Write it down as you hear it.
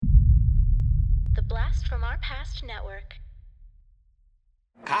The Blast from Our Past Network.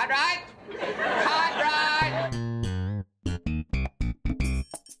 Cartwright! Cartwright!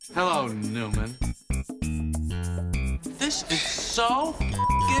 Hello, Newman. This is so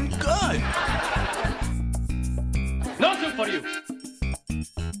f***ing good! Nothing for you!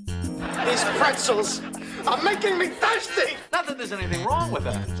 These pretzels are making me thirsty! Not that there's anything wrong with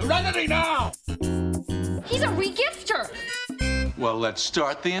that. Serenity now! He's a regifter! Well, let's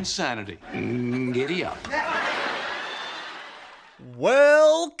start the insanity. Giddy up.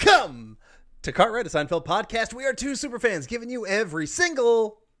 Welcome to Cartwright, a Seinfeld podcast. We are two superfans giving you every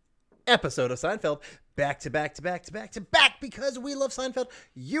single episode of Seinfeld back to back to back to back to back because we love Seinfeld.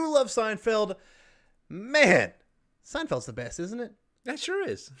 You love Seinfeld. Man, Seinfeld's the best, isn't it? That sure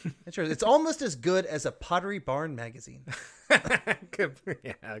is. It sure is. It's almost as good as a Pottery Barn magazine. Good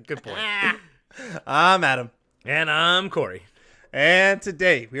point. I'm Adam. And I'm Corey. And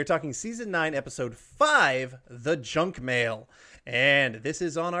today we are talking season 9, episode 5, The Junk Mail. And this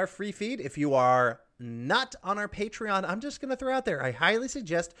is on our free feed. If you are not on our Patreon, I'm just going to throw out there, I highly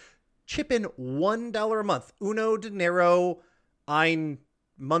suggest chip in $1 a month. Uno dinero ein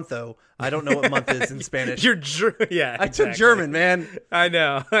monto. I don't know what month is in Spanish. Yeah, I took German, man. I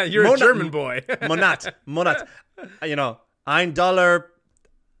know. You're a German boy. Monat. You know, ein Dollar.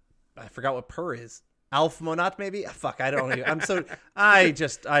 I forgot what per is. Alf Monat, maybe? Fuck, I don't know. I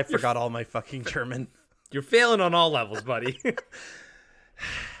forgot all my fucking German. You're failing on all levels, buddy.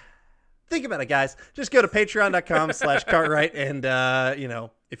 Think about it, guys. Just go to patreon.com/Cartwright. And,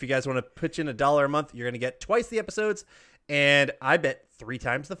 if you guys want to pitch in $1 a month, you're going to get twice the episodes. And I bet 3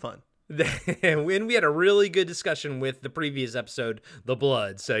 times the fun. And we had a really good discussion with the previous episode, The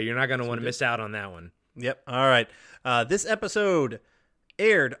Blood. So you're not going to want to miss out on that one. Yep. All right. This episode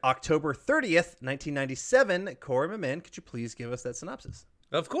aired October 30th, 1997. Corey, my man, could you please give us that synopsis?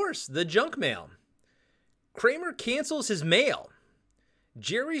 Of course. The Junk Mail. Kramer cancels his mail.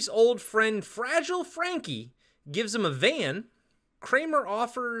 Jerry's old friend Fragile Frankie gives him a van. Kramer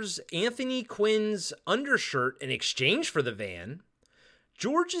offers Anthony Quinn's undershirt in exchange for the van.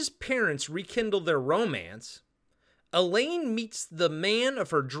 George's parents rekindle their romance. Elaine meets the man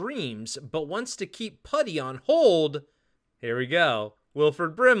of her dreams, but wants to keep Putty on hold. Here we go.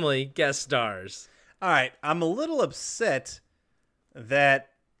 Wilford Brimley guest stars. All right. I'm a little upset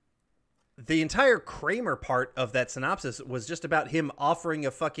that the entire Kramer part of that synopsis was just about him offering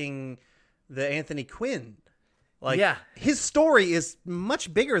the Anthony Quinn. Yeah. His story is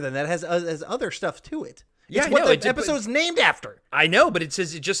much bigger than that. It has other stuff to it. Yeah, it's what the episode's named after. I know, but it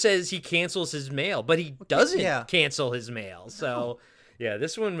just says he cancels his mail, but he doesn't cancel his mail. So, yeah,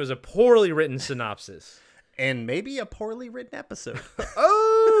 this one was a poorly written synopsis. And maybe a poorly written episode.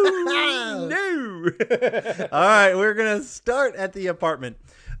 Oh, no. All right, we're going to start at the apartment.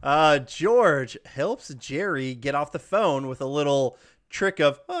 George helps Jerry get off the phone with a little trick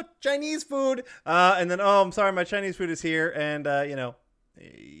of, Chinese food. And then, I'm sorry, my Chinese food is here. And,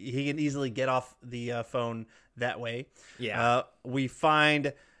 he can easily get off the phone that way. Yeah. We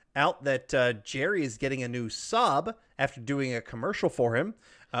find out that Jerry is getting a new Saab after doing a commercial for him,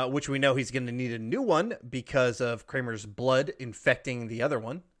 which we know he's going to need a new one because of Kramer's blood infecting the other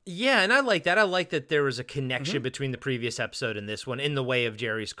one. Yeah, and I like that. I like that there was a connection between the previous episode and this one in the way of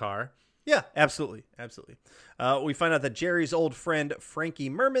Jerry's car. Yeah, absolutely. Absolutely. We find out that Jerry's old friend, Frankie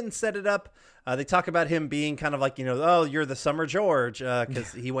Merman, set it up. They talk about him being kind of like, you're the summer George,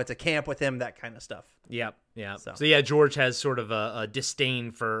 because he went to camp with him, that kind of stuff. Yep. So yeah, George has sort of a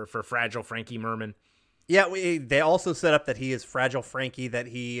disdain for fragile Frankie Merman. Yeah, they also set up that he is fragile Frankie, that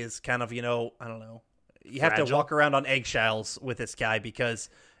he is kind of, I don't know. You have to walk around on eggshells with this guy because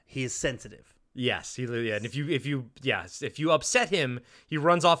he is sensitive. Yes, and if you upset him, he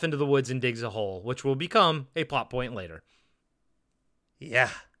runs off into the woods and digs a hole, which will become a plot point later.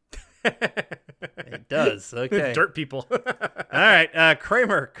 Yeah. It does. Okay. Dirt people. All right.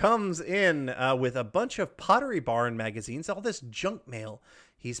 Kramer comes in with a bunch of Pottery Barn magazines, all this junk mail.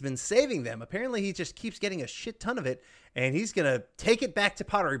 He's been saving them. Apparently, he just keeps getting a shit ton of it, and he's going to take it back to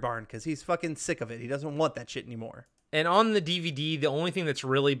Pottery Barn because he's fucking sick of it. He doesn't want that shit anymore. And on the DVD, the only thing that's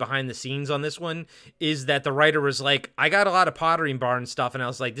really behind the scenes on this one is that the writer was like, I got a lot of Pottery Barn stuff, and I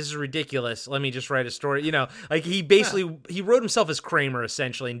was like, this is ridiculous. Let me just write a story. He basically, he wrote himself as Kramer,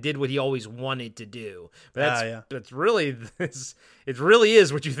 essentially, and did what he always wanted to do. But that's really, it really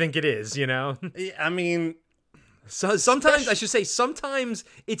is what you think it is, I mean... So sometimes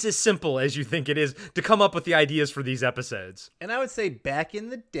it's as simple as you think it is to come up with the ideas for these episodes. And I would say back in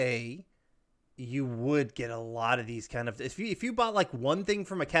the day, you would get a lot of these kind of, if you bought like one thing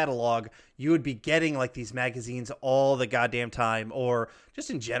from a catalog, you would be getting like these magazines all the goddamn time, or just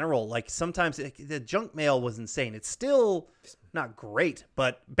in general. Like sometimes the junk mail was insane. It's still not great,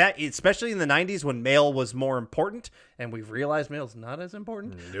 but back, especially in the 90s when mail was more important, and we've realized mail's not as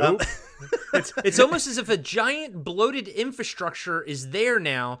important. Nope. It's almost as if a giant bloated infrastructure is there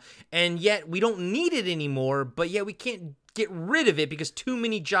now, and yet we don't need it anymore, but yet we can't get rid of it because too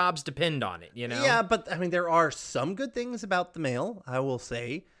many jobs depend on it, you know? Yeah, but I mean, there are some good things about the mail, I will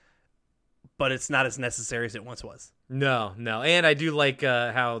say, but it's not as necessary as it once was. No. And I do like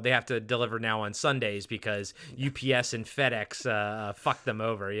how they have to deliver now on Sundays because UPS and FedEx fucked them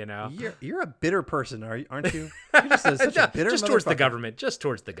over, you know? You're a bitter person, aren't you? You're just such a bitter Just towards the motherfucker. government. Just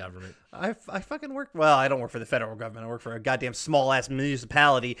towards the government. I fucking work. Well, I don't work for the federal government. I work for a goddamn small ass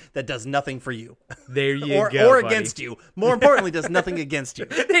municipality that does nothing for you. There you or go, or buddy. against you. More importantly, does nothing against you.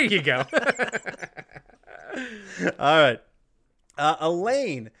 There you go. All right.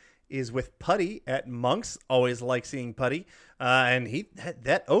 Elaine is with Putty at Monk's. Always like seeing Putty. And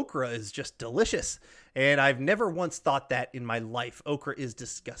that okra is just delicious. And I've never once thought that in my life. Okra is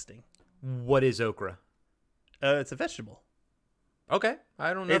disgusting. What is okra? It's a vegetable. Okay.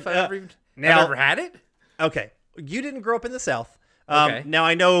 I don't know if I've I've ever had it. Okay. You didn't grow up in the South. Okay. Now,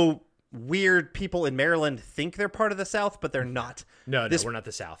 I know weird people in Maryland think they're part of the South, but they're not. No, we're not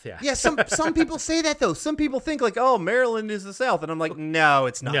the South. Yeah. Yeah, some people say that, though. Some people think, like, oh, Maryland is the South. And I'm like, no,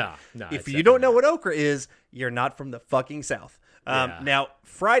 it's not. No, if it's you don't definitely know what okra is, you're not from the fucking South. Yeah. Now,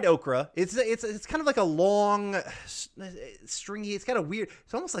 fried okra, it's kind of like a long, stringy. It's kind of weird.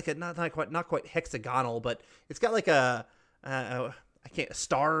 It's almost like a not quite hexagonal, but it's got like a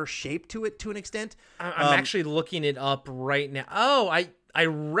star shape to it to an extent. I'm actually looking it up right now. Oh, I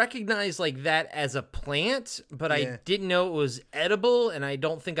recognize like that as a plant, but I didn't know it was edible, and I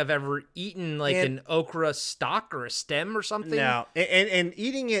don't think I've ever eaten like an okra stalk or a stem or something. No, and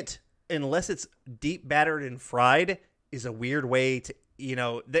eating it unless it's deep battered and fried is a weird way to,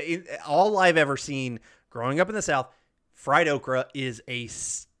 all I've ever seen growing up in the South, fried okra is a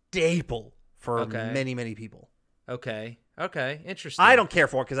staple for many, many people. Okay, interesting. I don't care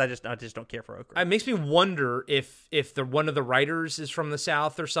for it because I just don't care for okra. It makes me wonder if one of the writers is from the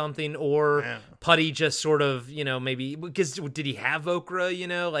South or something, or Putty just sort of, maybe because did he have okra?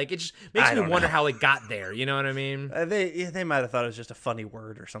 Like it just makes me wonder how it got there. You know what I mean? They might have thought it was just a funny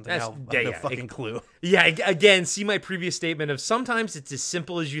word or something. I have no fucking clue. Yeah, again, see my previous statement of sometimes it's as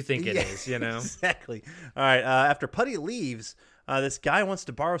simple as you think it is. Exactly. All right. After Putty leaves, this guy wants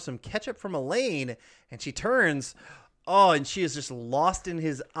to borrow some ketchup from Elaine, and she turns. Oh, and she is just lost in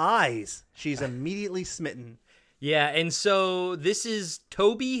his eyes. She's immediately smitten. Yeah, and so this is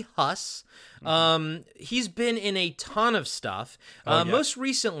Toby Huss. He's been in a ton of stuff. Most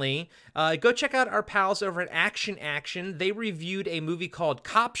recently, go check out our pals over at Action. They reviewed a movie called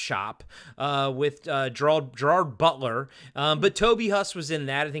Cop Shop with Gerard Butler. But Toby Huss was in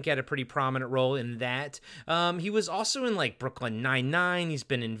that. I think he had a pretty prominent role in that. He was also in like Brooklyn Nine-Nine. He's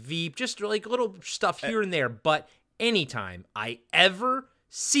been in Veep. Just like little stuff here and there. But anytime I ever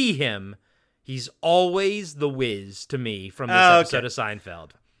see him, he's always the Wiz to me from this episode of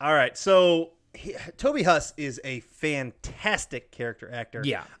Seinfeld. All right, so Toby Huss is a fantastic character actor.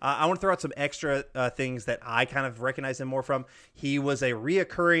 Yeah. I want to throw out some extra things that I kind of recognize him more from. He was a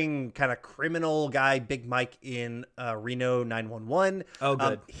reoccurring kind of criminal guy, Big Mike in Reno 911. Oh,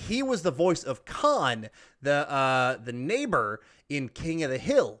 good. He was the voice of Khan, the neighbor in King of the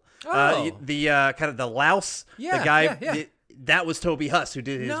Hill. The kind of the louse, the guy. Yeah. That was Toby Huss who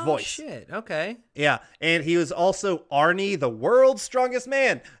did his voice. Shit. Okay. Yeah, and he was also Arnie, the world's strongest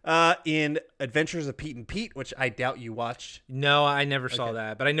man, in Adventures of Pete and Pete, which I doubt you watched. No, I never saw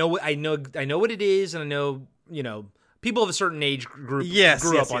that, but I know what it is, and I know people of a certain age group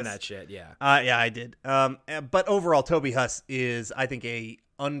grew up on that shit. Yeah. Yeah, I did. But overall, Toby Huss is, I think, a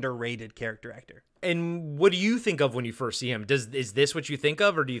underrated character actor. And what do you think of when you first see him? Is this what you think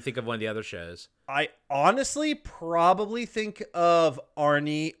of, or do you think of one of the other shows? I honestly probably think of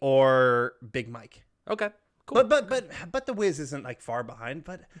Arnie or Big Mike. Okay, cool. But the Wiz isn't like far behind.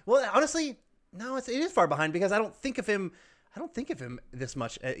 But honestly, no, it is far behind because I don't think of him this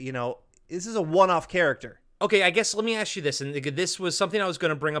much. This is a one-off character. Okay, I guess let me ask you this, and this was something I was going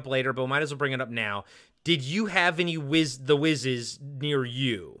to bring up later, but we might as well bring it up now. Did you have any the Wizzes near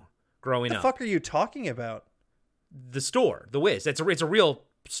you growing up? What the fuck are you talking about? The store, the Wiz. It's a real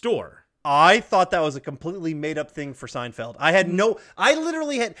store. I thought that was a completely made up thing for Seinfeld. I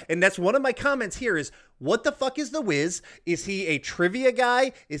literally had, and that's one of my comments here is, what the fuck is The Wiz? Is he a trivia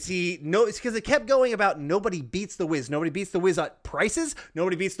guy? It's because it kept going about nobody beats The Wiz. Nobody beats The Wiz at prices.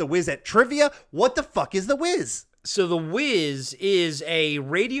 Nobody beats The Wiz at trivia. What the fuck is The Wiz? So The Wiz is a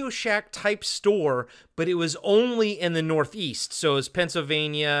Radio Shack type store, but it was only in the Northeast. So it's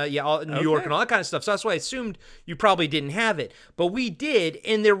Pennsylvania, New York and all that kind of stuff. So that's why I assumed you probably didn't have it. But we did,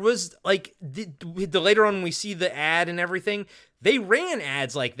 and there was like the later on when we see the ad and everything, they ran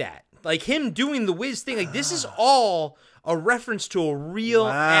ads like that. Like him doing the Wiz thing. Like this is all a reference to a real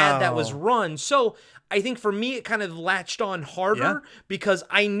ad that was run. So I think for me, it kind of latched on harder because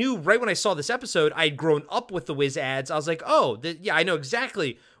I knew right when I saw this episode, I'd grown up with the Wiz ads. I was like, oh, I know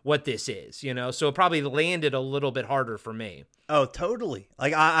exactly what this is, you know? So it probably landed a little bit harder for me. Oh, totally.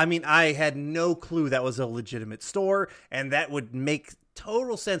 Like, I mean, I had no clue that was a legitimate store, and that would make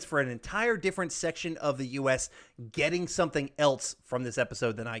total sense for an entire different section of the U.S. getting something else from this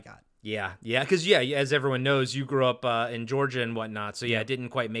episode than I got. Yeah, because as everyone knows, you grew up in Georgia and whatnot, so it didn't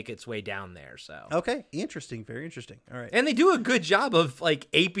quite make its way down there. So okay, interesting, very interesting. All right, and they do a good job of like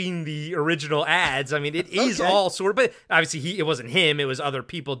aping the original ads. I mean, it is all sort of, but obviously it wasn't him; it was other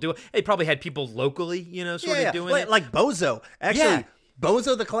people doing. They probably had people locally, sort of doing it, like Bozo. Actually,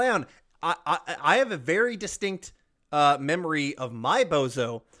 Bozo the Clown. I have a very distinct memory of my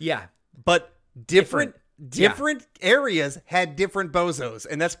Bozo. Yeah, but different areas had different Bozos,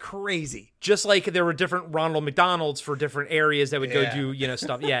 and that's crazy. Just like there were different Ronald McDonald's for different areas that would go do,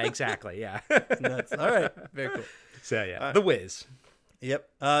 stuff. Yeah, exactly. Yeah. Nuts. All right. Very cool. So, The Wiz.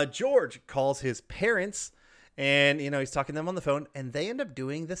 Yep. George calls his parents, and, he's talking to them on the phone, and they end up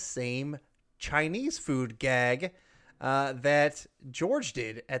doing the same Chinese food gag that George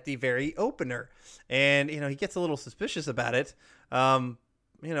did at the very opener. And, he gets a little suspicious about it.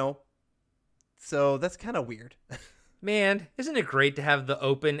 So that's kind of weird. Man, isn't it great to have the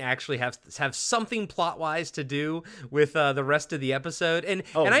open actually have something plot-wise to do with the rest of the episode? And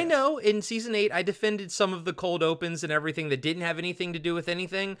I know in season 8 I defended some of the cold opens and everything that didn't have anything to do with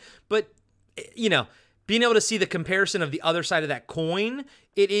anything, but being able to see the comparison of the other side of that coin,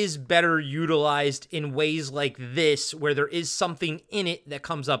 it is better utilized in ways like this where there is something in it that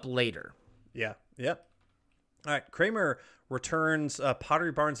comes up later. Yeah. Yep. All right, Kramer returns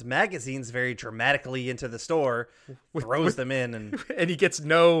Pottery Barn's magazines very dramatically into the store, throws them in, and he gets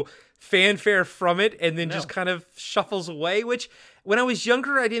no fanfare from it, and then just kind of shuffles away, which when I was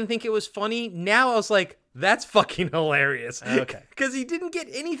younger, I didn't think it was funny. Now I was like, that's fucking hilarious. Okay. Because he didn't get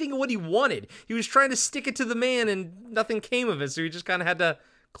anything of what he wanted. He was trying to stick it to the man, and nothing came of it, so he just kind of had to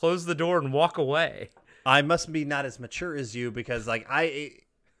close the door and walk away. I must be not as mature as you, because like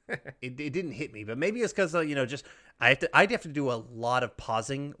it didn't hit me, but maybe it's because just I'd have to do a lot of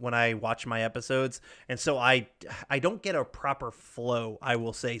pausing when I watch my episodes, and so I don't get a proper flow, I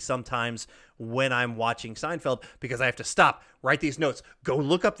will say, sometimes when I'm watching Seinfeld, because I have to stop, write these notes, go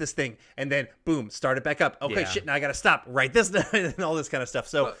look up this thing, and then boom, start it back up. Okay, shit, now I gotta stop, write this and all this kind of stuff.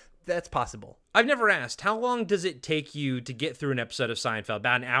 So that's possible. I've never asked, how long does it take you to get through an episode of Seinfeld?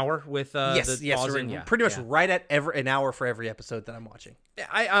 About an hour with yes, pausing? Pretty much right at an hour for every episode that I'm watching.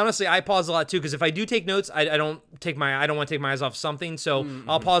 I honestly pause a lot too, because if I do take notes, I don't want to take my eyes off something, so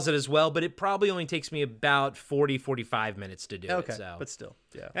I'll pause it as well. But it probably only takes me about 40-45 minutes to do it. So. But still,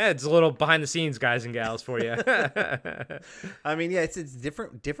 yeah, it's a little behind the scenes, guys and gals, for you. I mean, it's a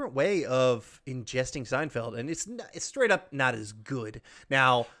different way of ingesting Seinfeld, and it's straight up not as good.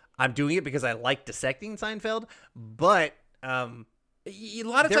 Now, I'm doing it because I like dissecting Seinfeld, but a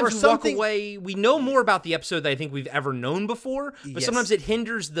lot of times we walk away, we know more about the episode than I think we've ever known before, but sometimes it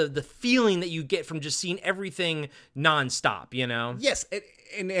hinders the feeling that you get from just seeing everything nonstop, Yes,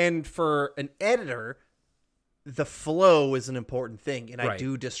 and for an editor, the flow is an important thing, and I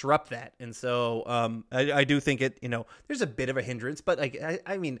do disrupt that, and so I do think it, there's a bit of a hindrance, but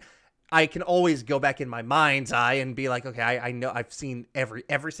I mean, I can always go back in my mind's eye and be like, okay, I know I've seen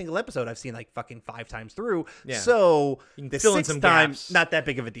every single episode. I've seen like fucking 5 times through. Yeah. So the 6th time, not that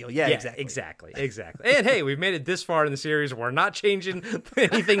big of a deal. Yeah, exactly. And hey, we've made it this far in the series. We're not changing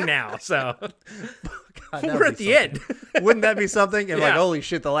anything now. So God, we're at the end. Wouldn't that be something? And like, holy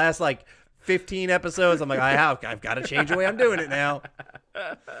shit, the last like 15 episodes, I'm like, I've got to change the way I'm doing it now.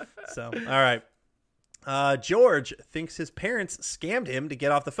 So, all right. George thinks his parents scammed him to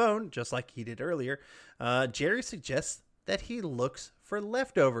get off the phone, just like he did earlier. Jerry suggests that he looks for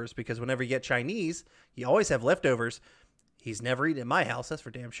leftovers, because whenever you get Chinese, you always have leftovers. He's never eaten at my house. That's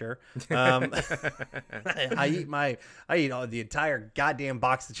for damn sure. I eat all the entire goddamn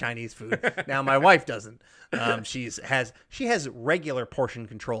box of Chinese food. Now my wife doesn't. She has regular portion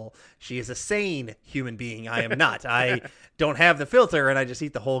control. She is a sane human being. I am not. I don't have the filter, and I just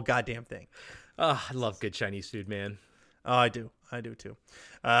eat the whole goddamn thing. Oh, I love good Chinese food, man. Oh, I do too.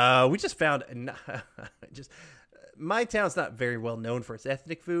 We just found my town's not very well known for its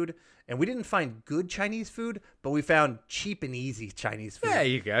ethnic food, and we didn't find good Chinese food, but we found cheap and easy Chinese food. There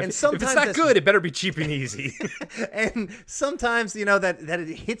you go. And If sometimes it's not good, it better be cheap and easy. and sometimes that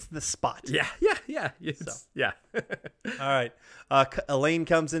it hits the spot. Yeah. Yeah. All right. Elaine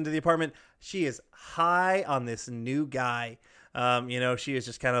comes into the apartment. She is high on this new guy. She is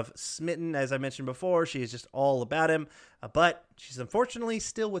just kind of smitten, as I mentioned before. She is just all about him, but she's unfortunately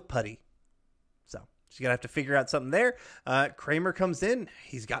still with Putty. So she's going to have to figure out something there. Kramer comes in.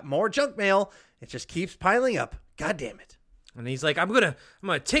 He's got more junk mail. It just keeps piling up. God damn it. And he's like, I'm gonna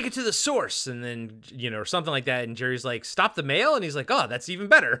take it to the source, and then or something like that. And Jerry's like, stop the mail, and he's like, oh, that's even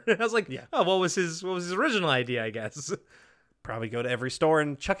better. I was like, yeah. Oh, what was his original idea? I guess probably go to every store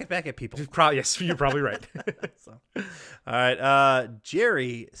and chuck it back at people. Yes, you're probably right. All right.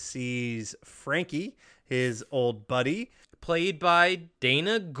 Jerry sees Frankie, his old buddy, played by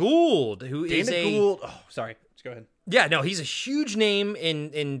Dana Gould, who is Gould. Oh, sorry. Let's go ahead. Yeah, no, he's a huge name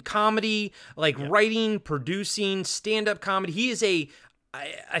in comedy, writing, producing, stand-up comedy. He is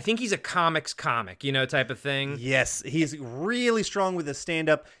I think he's a comics comic, type of thing. Yes, he's really strong with his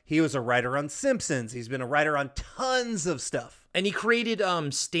stand-up. He was a writer on Simpsons. He's been a writer on tons of stuff. And he created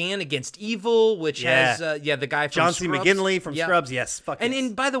Stan Against Evil, which has the guy from John C. Scrubs. McGinley from Scrubs. Yes, fuck yes.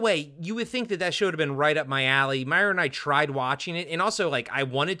 And by the way, you would think that show would have been right up my alley. Myra and I tried watching it, and also I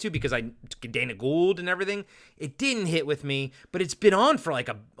wanted to because Dana Gould and everything. It didn't hit with me, but it's been on for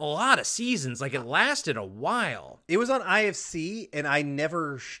a lot of seasons. It lasted a while. It was on IFC, and I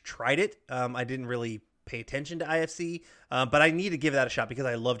never tried it. I didn't really pay attention to IFC, but I need to give that a shot because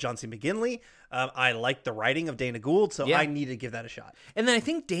I love John C. McGinley. I like the writing of Dana Gould, so I need to give that a shot. And then I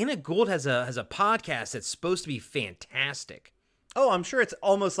think Dana Gould has a podcast that's supposed to be fantastic. Oh, I'm sure it's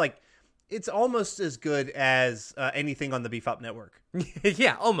almost as good as anything on the Beef Up Network.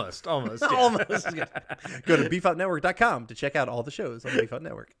 Yeah, almost. Yeah. Almost as good. Go to beefupnetwork.com to check out all the shows on the Beef Up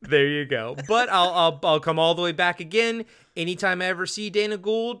Network. There you go. But I'll come all the way back again. Anytime I ever see Dana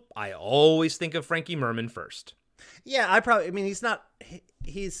Gould, I always think of Frankie Merman first. Yeah,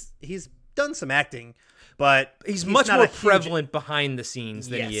 he's done some acting, but he's much more prevalent behind the scenes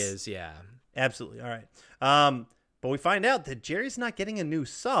than he is. Yeah, absolutely. All right. But we find out that Jerry's not getting a new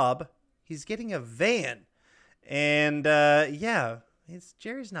Saab. He's getting a van. And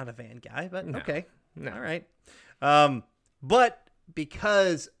Jerry's not a van guy, but okay. No. All right. But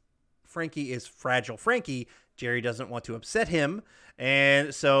because Frankie is fragile Frankie, Jerry doesn't want to upset him.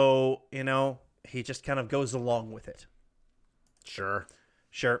 And so, he just kind of goes along with it. Sure.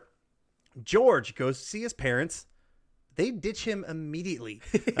 George goes to see his parents. They ditch him immediately.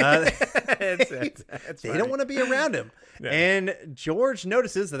 They don't want to be around him. No. And George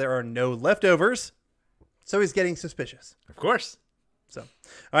notices that there are no leftovers, so he's getting suspicious. Of course. So, all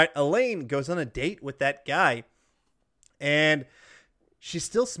right, Elaine goes on a date with that guy, and she's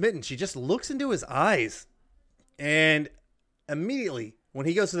still smitten. She just looks into his eyes, and immediately when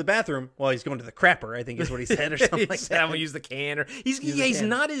he goes to the bathroom, he's going to the crapper, I think is what he said, or something like that. I'm going to use the can. Or he's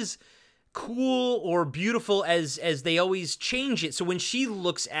not as cool or beautiful as they always change it. So when she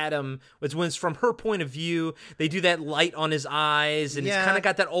looks at him, when it's from her point of view, they do that light on his eyes, and it's kind of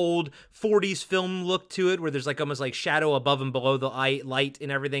got that old 40s film look to it, where there's almost shadow above and below the light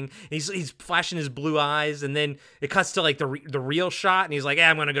and everything. And he's flashing his blue eyes, and then it cuts to the real shot, and he's like,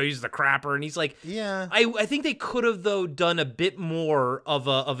 I'm gonna go use the crapper, and he's like, I think they could have though done a bit more of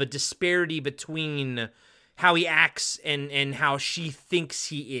a disparity between how he acts and how she thinks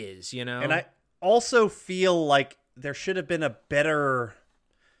he is, And I also feel like there should have been a better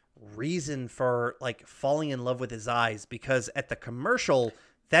reason for falling in love with his eyes, because at the commercial,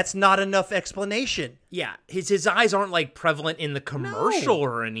 that's not enough explanation. Yeah, his eyes aren't prevalent in the commercial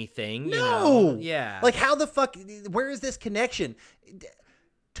or anything. No. Yeah. How the fuck, where is this connection?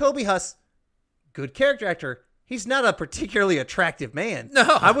 Toby Huss, good character actor. He's not a particularly attractive man. No.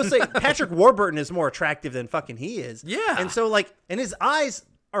 I would say Patrick Warburton is more attractive than fucking he is. Yeah. And so and his eyes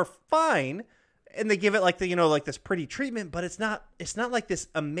are fine, and they give it this pretty treatment, but it's not this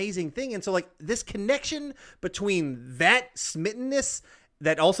amazing thing. And so this connection between that smittenness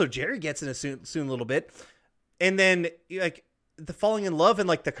that also Jerry gets in a soon little bit, and then the falling in love and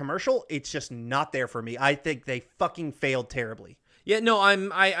the commercial, it's just not there for me. I think they fucking failed terribly. Yeah, no, I'm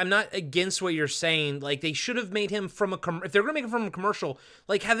not against what you're saying. Like, they should have made him from if they're gonna make him from a commercial,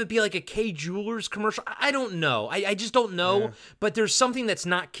 like have it be like a K Jewelers commercial. I don't know. I just don't know. Yeah. But there's something that's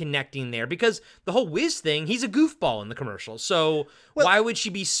not connecting there because the whole Wiz thing, he's a goofball in the commercial. So why would she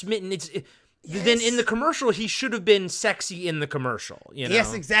be smitten? Yes. Then in the commercial, he should have been sexy in the commercial. You know?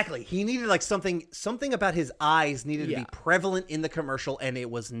 Yes, exactly. He needed like something about his eyes needed to be prevalent in the commercial, and it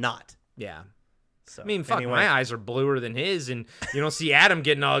was not. Yeah. So, I mean, fuck, my eyes are bluer than his, and you don't see Adam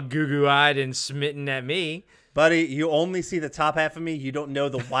getting all goo-goo-eyed and smitten at me. Buddy, you only see the top half of me. You don't know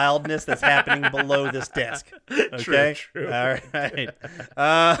the wildness that's happening below this desk. Okay? True. All right.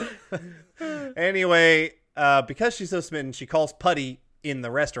 Anyway, because she's so smitten, she calls Putty in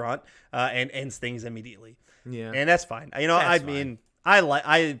the restaurant and ends things immediately. Yeah. And that's fine. You know, I've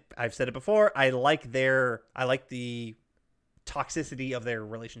said it before. I like the toxicity of their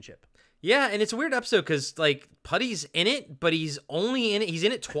relationship. Yeah, and it's a weird episode because, like, Putty's in it, but he's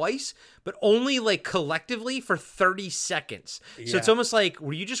in it twice, but only, like, collectively for 30 seconds. Yeah. So it's almost like,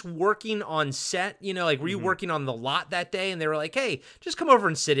 were you just working on set? You know, like, were you working on the lot that day? And they were like, hey, just come over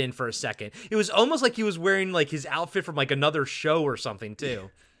and sit in for a second. It was almost like he was wearing, like, his outfit from, like, another show or something,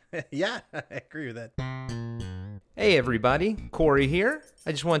 too. Yeah, I agree with that. Hey, everybody. Corey here.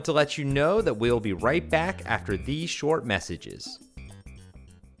 I just wanted to let you know that we'll be right back after these short messages.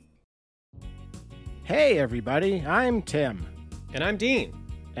 Hey everybody, I'm Tim. And I'm Dean.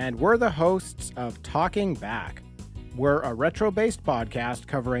 And we're the hosts of Talking Back. We're a retro-based podcast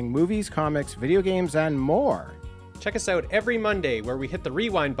covering movies, comics, video games, and more. Check us out every Monday where we hit the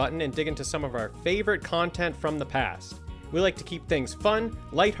rewind button and dig into some of our favorite content from the past. We like to keep things fun,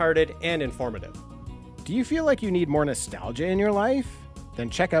 lighthearted, and informative. Do you feel like you need more nostalgia in your life? Then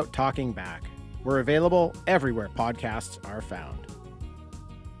check out Talking Back. We're available everywhere podcasts are found.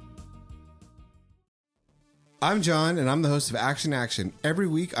 I'm John, and I'm the host of Action Action. Every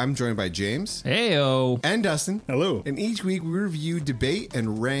week, I'm joined by James. Heyo. And Dustin. Hello. And each week, we review, debate,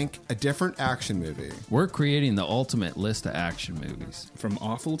 and rank a different action movie. We're creating the ultimate list of action movies. From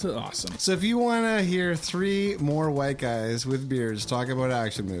awful to awesome. So if you want to hear 3 more white guys with beards talk about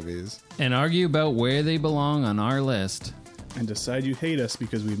action movies. And argue about where they belong on our list. And decide you hate us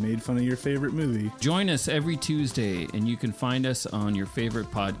because we made fun of your favorite movie. Join us every Tuesday, and you can find us on your favorite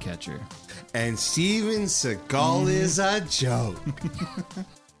podcatcher. And Steven Seagal is a joke.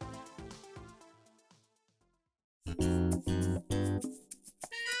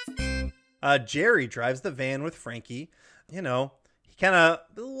 Jerry drives the van with Frankie. You know, he kind of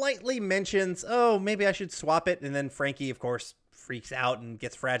lightly mentions, oh, maybe I should swap it. And then Frankie, of course, freaks out and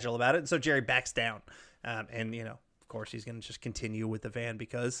gets fragile about it. And so Jerry backs down. And, you know, of course, he's going to just continue with the van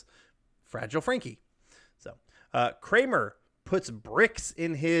because fragile Frankie. So Kramer puts bricks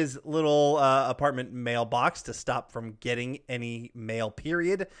in his little apartment mailbox to stop from getting any mail,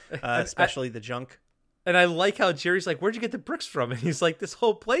 period, especially the junk. And I like how Jerry's like, where'd you get the bricks from? And he's like, this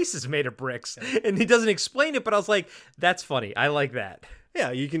whole place is made of bricks. And he doesn't explain it, but I was like, that's funny. I like that.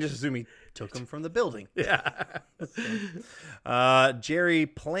 Yeah, you can just assume he took them from the building. Yeah. Jerry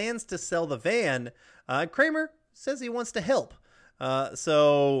plans to sell the van. Kramer says he wants to help.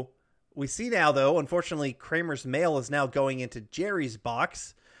 So we see now, though, unfortunately, Kramer's mail is now going into Jerry's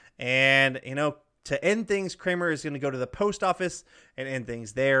box. And, you know, to end things, Kramer is going to go to the post office and end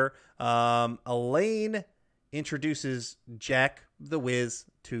things there. Elaine introduces Jack the Wiz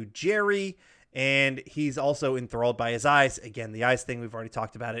to Jerry, and he's also enthralled by his eyes. Again, the eyes thing, we've already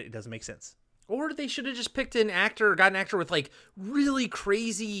talked about it. It doesn't make sense. Or they should have just picked an actor or got an actor with like really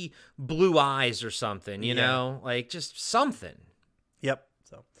crazy blue eyes or something, you know, like just something. Yep.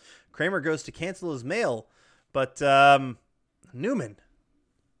 So Kramer goes to cancel his mail, but Newman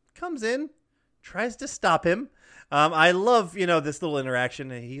comes in, tries to stop him. I love, you know, this little interaction.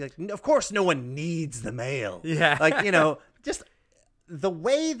 He like, of course, no one needs the mail. Yeah. Like, you know, just the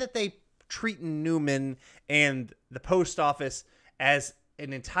way that they treat Newman and the post office as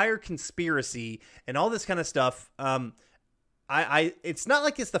an entire conspiracy and all this kind of stuff. It's not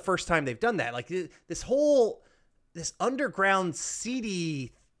like it's the first time they've done that. Like this underground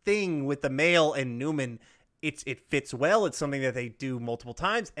seedy thing with the mail and Newman, it fits well. It's something that they do multiple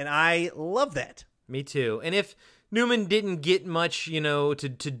times, and I love that. Me too. And if Newman didn't get much, you know, to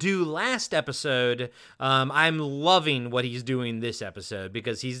do last episode, I'm loving what he's doing this episode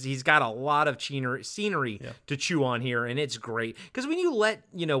because he's got a lot of scenery to chew on here, and it's great. Because when you let,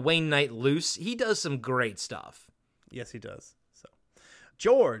 you know, Wayne Knight loose, he does some great stuff. Yes, he does. So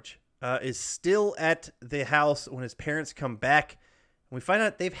George is still at the house when his parents come back, and we find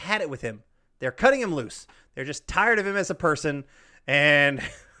out they've had it with him. They're cutting him loose. They're just tired of him as a person, and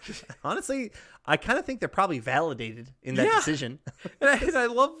Honestly, I kind of think they're probably validated in that decision. And I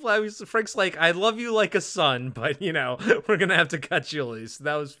love Frank's like, I love you like a son, but we're gonna have to cut you loose.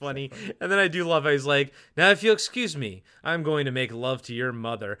 That was funny. And then I do love how he's like, now if you'll excuse me, I'm going to make love to your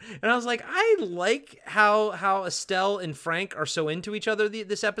mother. And I was like, I like how Estelle and Frank are so into each other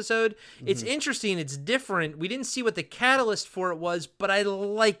this episode. It's interesting. It's different. We didn't see what the catalyst for it was, but I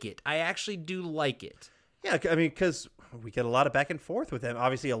like it. I actually do like it. Yeah, I mean, because we get a lot of back and forth with them.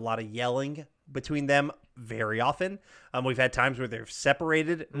 Obviously, a lot of yelling between them very often. We've had times where they're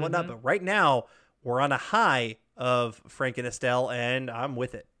separated and whatnot, but right now we're on a high of Frank and Estelle, and I'm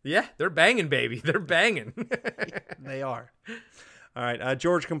with it. Yeah, they're banging, baby. They're banging. They are. All right.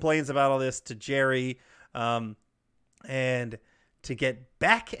 George complains about all this to Jerry, and to get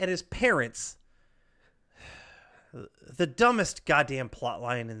back at his parents. The dumbest goddamn plot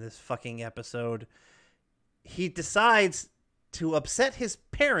line in this fucking episode. He decides to upset his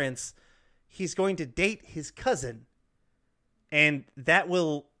parents. He's going to date his cousin. And that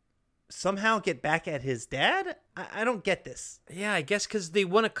will somehow get back at his dad? I don't get this. Yeah, I guess because they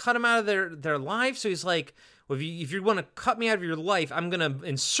want to cut him out of their life. So he's like, well, if you want to cut me out of your life, I'm going to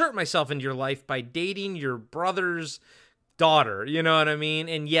insert myself into your life by dating your brother's daughter. You know what I mean?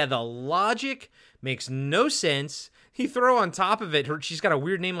 And yeah, the logic makes no sense. He throw on top of it, she's got a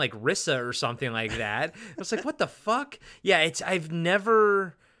weird name like Rissa or something like that. I was like, what the fuck? Yeah,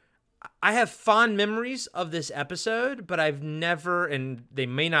 I have fond memories of this episode, but I've never, and they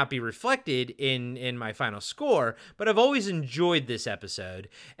may not be reflected in my final score, but I've always enjoyed this episode,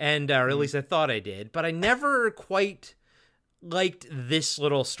 and or at least I thought I did, but I never quite liked this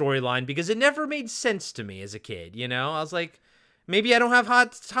little storyline because it never made sense to me as a kid, I was like, maybe I don't have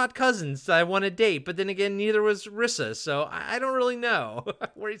hot cousins I want to date, but then again, neither was Rissa, so I don't really know.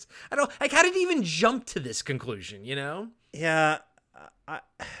 How did he even jump to this conclusion, Yeah,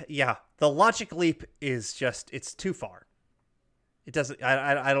 the logic leap is it's too far. It doesn't,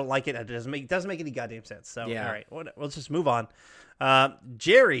 I don't like it. It doesn't make any goddamn sense. So, yeah. All right, we'll just move on.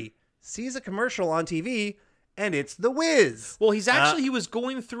 Jerry sees a commercial on TV, and it's The Wiz. Well, he was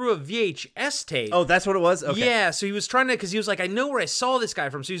going through a VHS tape. Oh, that's what it was? Okay. Yeah, so he was trying to, because he was like, I know where I saw this guy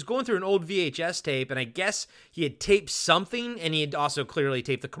from. So he was going through an old VHS tape, and I guess he had taped something, and he had also clearly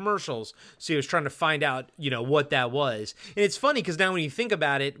taped the commercials. So he was trying to find out, what that was. And it's funny, because now when you think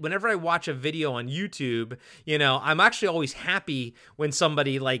about it, whenever I watch a video on YouTube, I'm actually always happy when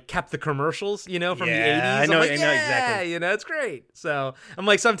somebody, kept the commercials, from the 80s. I know exactly. It's great. So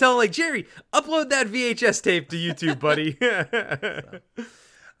I'm telling, Jerry, upload that VHS tape to YouTube, buddy.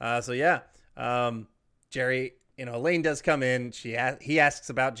 Jerry, Elaine does come in. He asks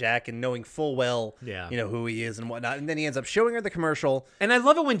about Jack, and knowing full well, who he is and whatnot, and then he ends up showing her the commercial. And I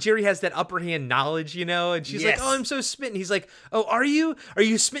love it when Jerry has that upper hand knowledge, and she's like, "Oh, I'm so smitten." He's like, "Oh, are you? Are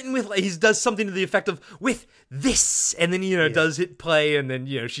you smitten with?" He does something to the effect of "with this," and then does hit play, and then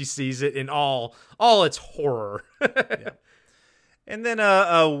she sees it in all its horror. And then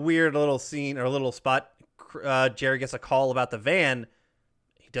a weird little scene or a little spot. Jerry gets a call about the van.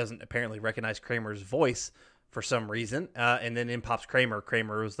 He doesn't apparently recognize Kramer's voice for some reason. And then in pops Kramer.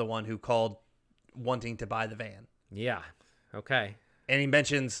 Kramer was the one who called wanting to buy the van. Yeah. Okay. And he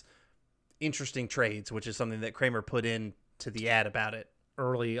mentions interesting trades, which is something that Kramer put in to the ad about it.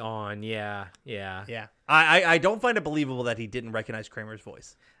 Early on. Yeah. I don't find it believable that he didn't recognize Kramer's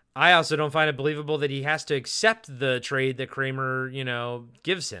voice. I also don't find it believable that he has to accept the trade that Kramer,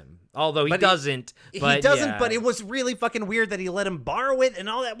 gives him. Although he doesn't. But it was really fucking weird that he let him borrow it and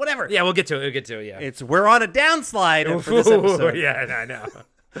all that, whatever. Yeah, we'll get to it, yeah. We're on a downslide for this episode. Yeah, I know.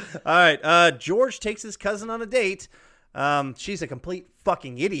 All right, George takes his cousin on a date. She's a complete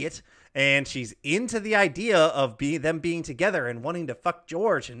fucking idiot, and she's into the idea of them being together and wanting to fuck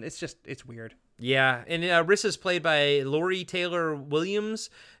George, and it's weird. Yeah, and Rissa's played by Laurie Taylor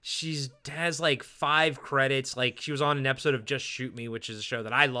Williams. She has 5 credits. She was on an episode of Just Shoot Me, which is a show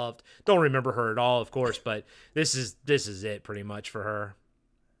that I loved. Don't remember her at all, of course, but this is it pretty much for her.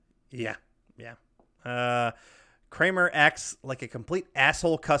 Yeah. Kramer acts like a complete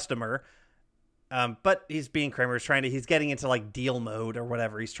asshole customer, but he's being Kramer. He's getting into deal mode or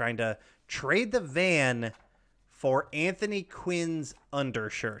whatever. He's trying to trade the van for Anthony Quinn's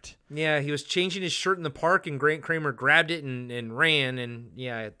undershirt. Yeah, he was changing his shirt in the park, and Grant Kramer grabbed it and ran, and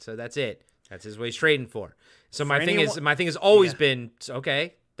yeah, so that's it. That's his what he's trading for. So my thing has always been,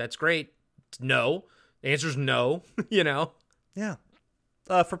 okay, that's great. No. The answer's no, Yeah.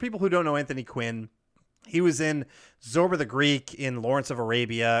 For people who don't know Anthony Quinn, he was in Zorba the Greek, in Lawrence of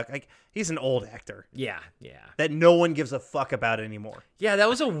Arabia. He's an old actor. Yeah. That no one gives a fuck about anymore. Yeah, that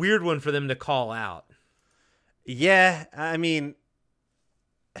was a weird one for them to call out. Yeah, I mean,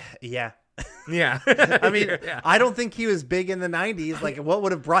 Yeah. Yeah. I mean, Yeah. I don't think he was big in the 90s. Like, what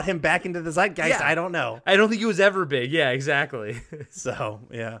would have brought him back into the zeitgeist? Yeah. I don't know. I don't think he was ever big. Yeah, exactly. So,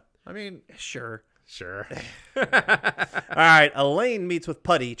 yeah. I mean, sure. Sure. All right. Elaine meets with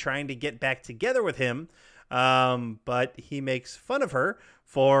Putty, trying to get back together with him. But he makes fun of her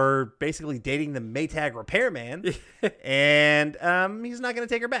for basically dating the Maytag repairman. And he's not going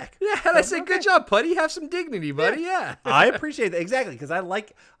to take her back. Yeah, and I say, good job, Putty. Have some dignity, buddy. Yeah. I appreciate that. Exactly. Because I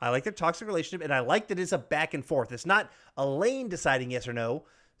like their toxic relationship, and I like that it's a back and forth. It's not Elaine deciding yes or no.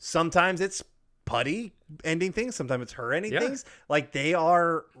 Sometimes it's Putty ending things. Sometimes it's her ending things. Like, they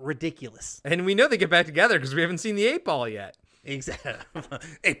are ridiculous. And we know they get back together because we haven't seen the 8-ball yet. Exactly.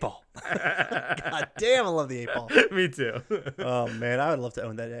 8-ball. God damn, I love the 8-ball. Me too. Oh, man, I would love to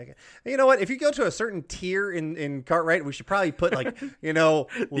own that jacket. You know what? If you go to a certain tier in Cartwright, we should probably put, like, you know...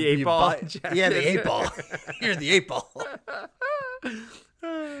 the 8-ball jacket. Yeah, the 8-ball. You're the 8-ball.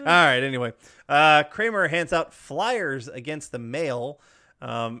 All right, anyway. Kramer hands out flyers against the mail,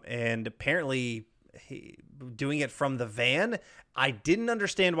 and apparently doing it from the van. I didn't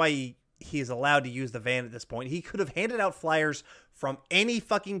understand why he is allowed to use the van at this point. He could have handed out flyers from any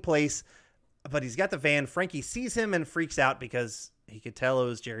fucking place, but he's got the van. Frankie sees him and freaks out because he could tell it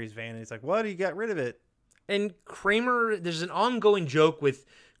was Jerry's van. And he's like, what? You got rid of it. And Kramer, there's an ongoing joke with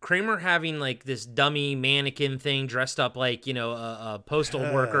Kramer having like this dummy mannequin thing dressed up like, you know, a postal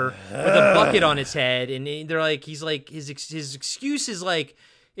worker with a bucket on his head. And they're like, he's like, his excuse is like,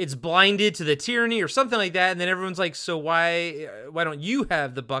 it's blinded to the tyranny or something like that. And then everyone's like, so why don't you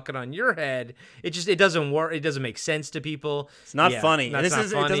have the bucket on your head? It doesn't work. It doesn't make sense to people. It's not funny. It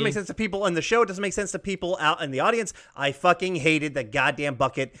doesn't make sense to people in the show. It doesn't make sense to people out in the audience. I fucking hated the goddamn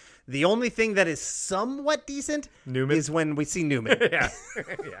bucket. The only thing that is somewhat decent is when we see Newman. Yeah.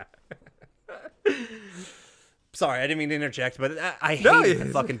 Yeah. Sorry, I didn't mean to interject, but I hate the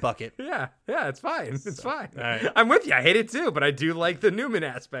fucking bucket. Yeah, it's fine. It's fine. All right. I'm with you. I hate it too, but I do like the Newman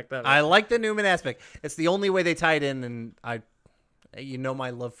aspect of it. I like the Newman aspect. It's the only way they tie it in, and you know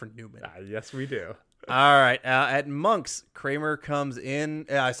my love for Newman. Yes, we do. All right. At Monk's, Kramer comes in.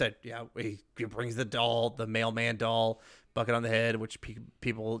 I said, yeah, he brings the doll, the mailman doll, bucket on the head, which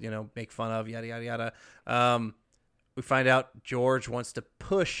people, you know, make fun of, yada, yada, yada. We find out George wants to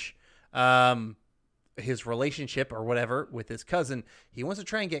push his relationship or whatever with his cousin. He wants to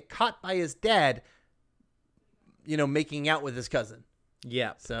try and get caught by his dad, you know, making out with his cousin.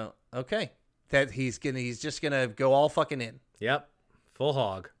 Yeah. So, okay. That he's just going to go all fucking in. Yep. Full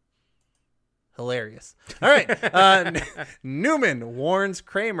hog. Hilarious. All right. Newman warns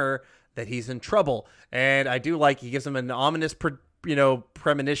Kramer that he's in trouble. And I do like, he gives him an ominous,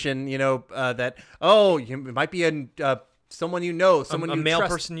 premonition, that, you might be someone you know, someone a you male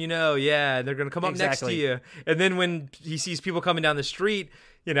trust. person you know, yeah, they're gonna come up next to you. And then when he sees people coming down the street,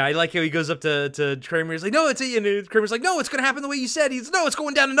 you know, I like how he goes up to Kramer. He's like, "No, and Kramer's like, "No, it's gonna happen the way you said." He's no, it's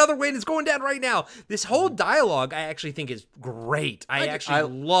going down another way, and it's going down right now. This whole dialogue, I actually think is great. I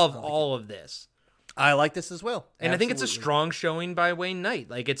love all of this. I like this as well, and I think it's a strong showing by Wayne Knight.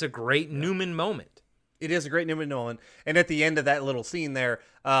 Like, it's a great Newman moment. It is a great Newman moment. And at the end of that little scene there,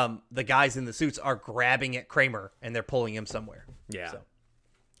 the guys in the suits are grabbing at Kramer and they're pulling him somewhere. Yeah. So,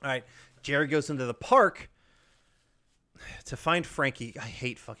 all right. Jerry goes into the park to find Frankie. I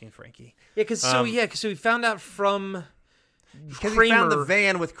hate fucking Frankie. Yeah, because so we found out from Kramer. He found the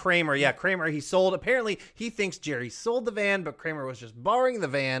van with Kramer. Yeah, Kramer, apparently he thinks Jerry sold the van, but Kramer was just borrowing the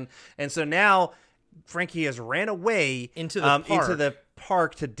van. And so now Frankie has ran away into the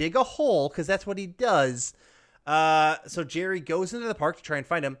park to dig a hole, because that's what he does. So Jerry goes into the park to try and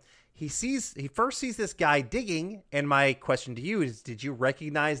find him. He first sees this guy digging, and my question to you is, did you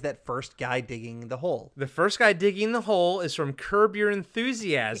recognize that first guy digging the hole? The first guy digging the hole is from Curb Your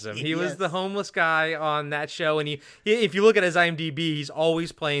Enthusiasm. He was the homeless guy on that show, and he if you look at his IMDb, he's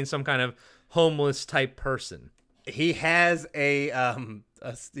always playing some kind of homeless type person. He has he is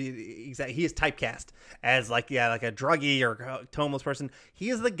typecast as like a druggie or a homeless person.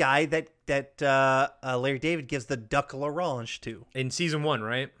 He is the guy that Larry David gives the duck l'orange to in season 1,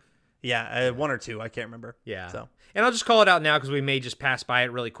 right? Yeah, 1 or 2, I can't remember. Yeah. So, and I'll just call it out now because we may just pass by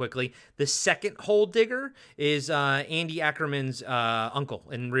it really quickly. The second hole digger is Andy Ackerman's uncle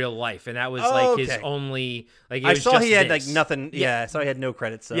in real life, and that was his only. Like, I saw he had like nothing. Yeah, I saw he had no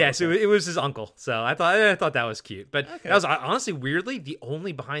credits. So, yeah, so it was his uncle. So I thought that was cute, but that was honestly weirdly the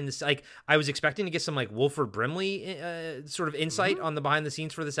only behind the like I was expecting to get some like Wilford Brimley sort of insight on the behind the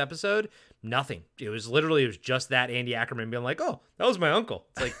scenes for this episode. Nothing. It was just that Andy Ackerman being like, "Oh, that was my uncle."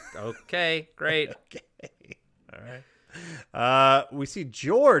 It's like, okay, great. Okay. All right. We see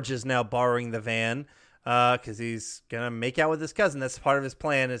George is now borrowing the van. because he's going to make out with his cousin. That's part of his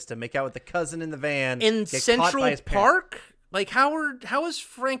plan, is to make out with the cousin in the van. In get caught by Central his parents. Park? Like, how is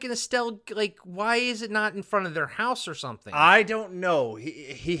Frank and Estelle, like, why is it not in front of their house or something? I don't know.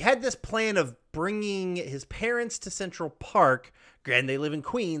 He had this plan of bringing his parents to Central Park. Granted, they live in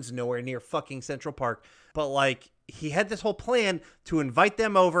Queens, nowhere near fucking Central Park. But, like, he had this whole plan to invite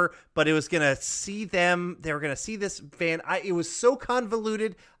them over, but it was going to see them. They were going to see this van. It was so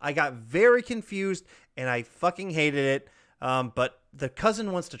convoluted. I got very confused, and I fucking hated it. But the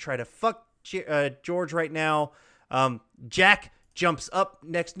cousin wants to try to fuck George right now. Jack jumps up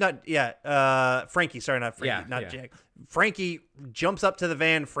next. Frankie. Sorry, not Frankie. Jack. Frankie jumps up to the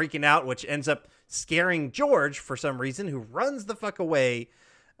van, freaking out, which ends up scaring George for some reason, who runs the fuck away.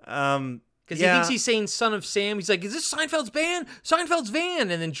 Because he thinks he's saying "Son of Sam." He's like, "Is this Seinfeld's van? Seinfeld's van!"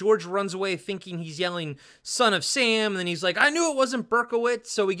 And then George runs away, thinking he's yelling "Son of Sam." And then he's like, "I knew it wasn't Berkowitz."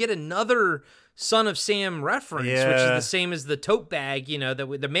 So we get another Son of Sam reference, which is the same as the tote bag,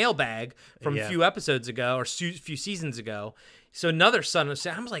 the mail bag from a few episodes ago or few seasons ago. So another Son of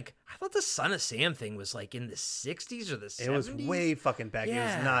Sam. I was like, I thought the Son of Sam thing was like in the 60s or the 70s. It was way fucking back.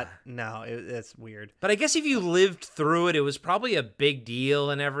 Yeah. It was not. No, it's weird. But I guess if you lived through it, it was probably a big deal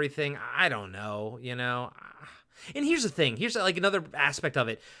and everything. I don't know, And here's the thing. Here's like another aspect of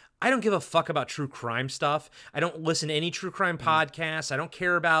it. I don't give a fuck about true crime stuff. I don't listen to any true crime podcasts. I don't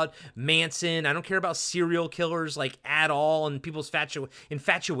care about Manson. I don't care about serial killers like at all and people's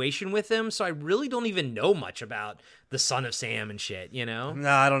infatuation with them. So I really don't even know much about the Son of Sam and shit, No,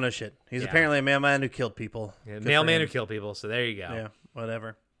 I don't know shit. He's apparently a mailman who killed people. Yeah, mailman who killed people. So there you go. Yeah,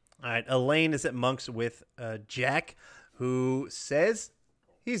 whatever. All right. Elaine is at Monk's with Jack, who says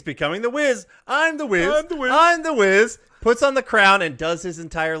he's becoming the Wiz. I'm the Wiz. I'm the Wiz. Puts on the crown and does his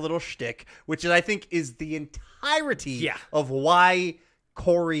entire little shtick, which I think is the entirety of why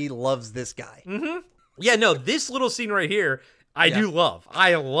Corey loves this guy. Mm-hmm. Yeah, no, this little scene right here, I do love.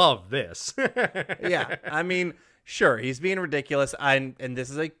 I love this. Yeah, I mean, sure, he's being ridiculous, and this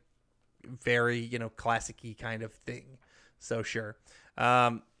is a very, classic-y kind of thing. So sure.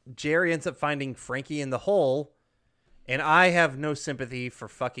 Jerry ends up finding Frankie in the hole, and I have no sympathy for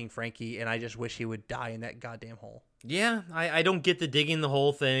fucking Frankie, and I just wish he would die in that goddamn hole. Yeah, I don't get the digging the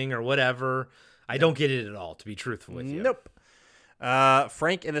whole thing or whatever. I don't get it at all, to be truthful with you. Nope.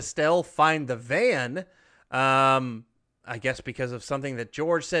 Frank and Estelle find the van, I guess because of something that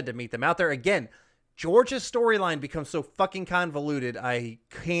George said to meet them out there. Again, George's storyline becomes so fucking convoluted, I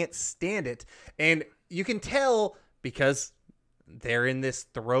can't stand it. And you can tell because they're in this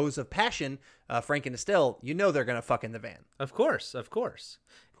throes of passion, Frank and Estelle, they're going to fuck in the van. Of course.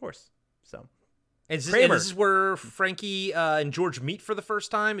 So... Is this where Frankie and George meet for the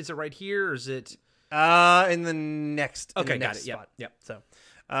first time? Is it right here, or is it in the next? Okay, got it. Spot. Yep.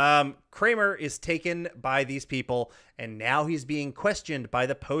 So, Kramer is taken by these people, and now he's being questioned by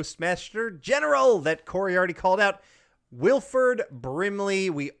the Postmaster General that Corey already called out, Wilford Brimley.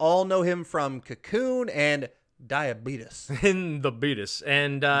 We all know him from Cocoon and Diabetes. In the Beatus.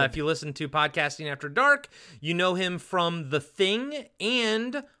 And if you listen to Podcasting After Dark, you know him from The Thing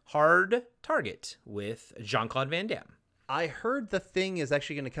and Hard Target with Jean-Claude Van Damme. I heard The Thing is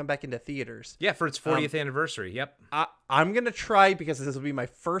actually going to come back into theaters. Yeah, for its 40th anniversary. Yep. I'm going to try because this will be my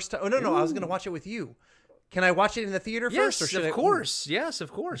first time. Oh, no, I was going to watch it with you. Can I watch it in the theater first? Yes, of course. Yes,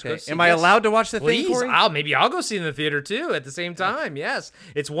 of course. Okay. Am I allowed to watch The Thing, Corey? Maybe I'll go see it in the theater, too, at the same time. Yes.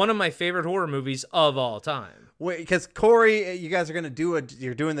 It's one of my favorite horror movies of all time. Wait, because Corey, you guys are going to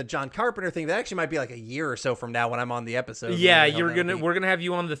you're doing the John Carpenter thing. That actually might be like a year or so from now when I'm on the episode. Yeah, we're going to have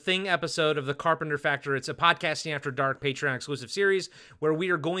you on the Thing episode of the Carpenter Factor. It's a Podcasting After Dark Patreon exclusive series where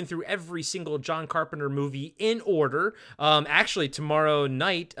we are going through every single John Carpenter movie in order. Actually, tomorrow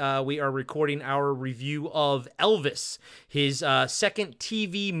night, we are recording our review of Elvis, his second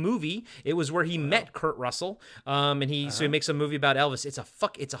TV movie. It was where he met Kurt Russell, and so he makes a movie about Elvis. It's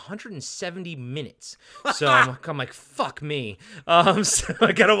 170 minutes. So I'm like, fuck me. So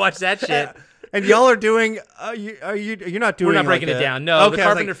I gotta watch that shit. And y'all are doing? You're not doing? We're not breaking it down. No, okay, the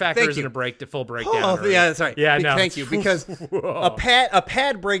Carpenter Factor isn't a full breakdown. Oh, yeah, that's right. Yeah, no. Thank you, because a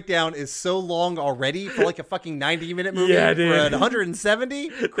pad breakdown is so long already for like a fucking 90-minute movie. Yeah, dude. For 170.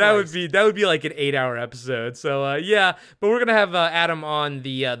 That would be like an 8-hour episode. So yeah, but we're gonna have Adam on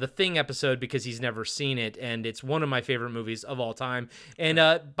the Thing episode because he's never seen it, and it's one of my favorite movies of all time.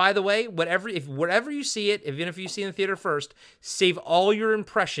 And by the way, whatever you see it, even if you see it in the theater first, save all your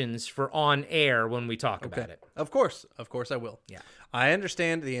impressions for on air when we talk about it. Of course I will. Yeah. I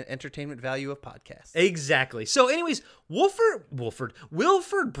understand the entertainment value of podcasts. Exactly. So anyways, Wilford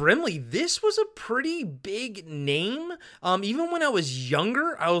Brimley, this was a pretty big name. Even when I was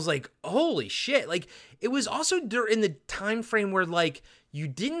younger, I was like, holy shit. Like, it was also in the time frame where, like, you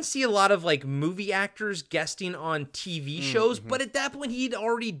didn't see a lot of, like, movie actors guesting on TV shows, but at that point he'd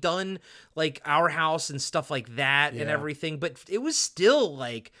already done, like, Our House and stuff like that and everything. But it was still,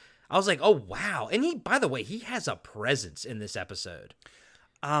 like, I was like, oh, wow. And by the way, he has a presence in this episode.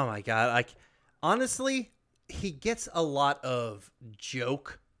 Oh, my God. Like, honestly, he gets a lot of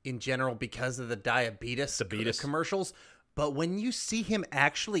joke in general because of the diabetes commercials. But when you see him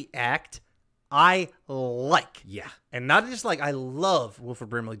actually act, I like. Yeah. And not just like, I love Wilford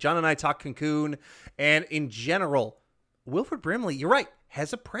Brimley. John and I talk Cocoon. And in general, Wilford Brimley, you're right,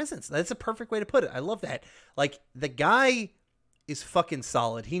 has a presence. That's a perfect way to put it. I love that. Like, the guy is fucking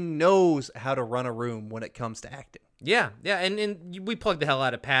solid. He knows how to run a room when it comes to acting. Yeah, and we plugged the hell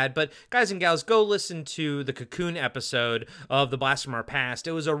out of Pad, but guys and gals, go listen to the Cocoon episode of The Blast from Our Past.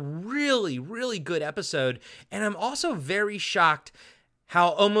 It was a really, really good episode, and I'm also very shocked how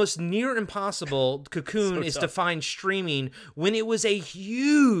almost near impossible Cocoon is to find streaming when it was a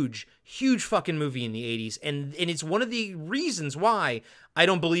huge fucking movie in the 80s, and it's one of the reasons why I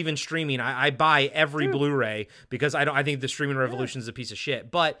don't believe in streaming. I buy every Blu-ray because I think the streaming revolution is a piece of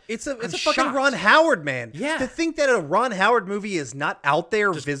shit. But it's a fucking Ron Howard, man. Yeah. To think that a Ron Howard movie is not out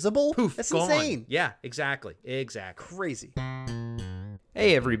there visible, that's gone. insane. Yeah, exactly. Crazy.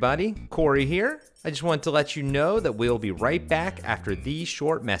 Hey everybody, Corey here. I just want to let you know that we'll be right back after these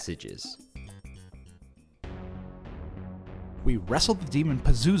short messages. We wrestled the demon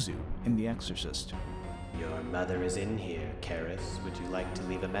Pazuzu in The Exorcist. Your mother is in here, Karis. Would you like to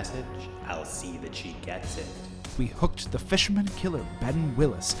leave a message? I'll see that she gets it. We hooked the fisherman killer Ben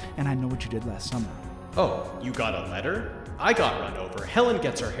Willis, and I Know What You Did Last Summer. Oh, you got a letter? I got run over. Helen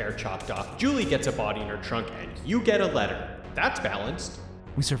gets her hair chopped off. Julie gets a body in her trunk, and you get a letter. That's balanced.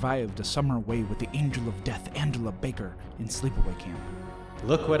 We survived a summer away with the Angel of Death, Angela Baker, in sleepaway camp.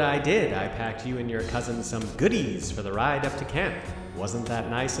 Look what I did. I packed you and your cousin some goodies for the ride up to camp. Wasn't that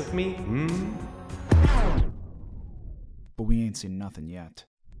nice of me? But we ain't seen nothing yet.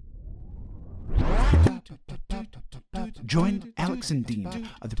 Join Alex and Dean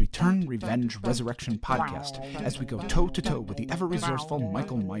of the Return, Revenge, Resurrection podcast as we go toe-to-toe with the ever-resourceful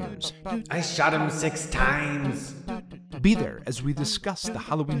Michael Myers. I shot him 6 times. Be there as we discuss the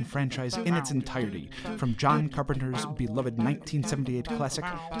Halloween franchise in its entirety, from John Carpenter's beloved 1978 classic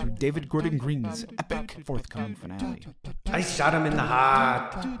to David Gordon Green's epic forthcoming finale. I shot him in the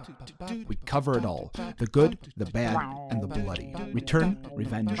heart. We cover it all, the good, the bad, and the bloody. Return,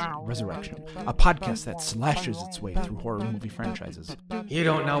 Revenge, Resurrection, a podcast that slashes its way through horror movie franchises. You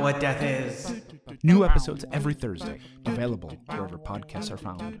don't know what death is. New episodes every Thursday, available wherever podcasts are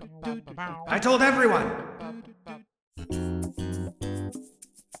found. I told everyone.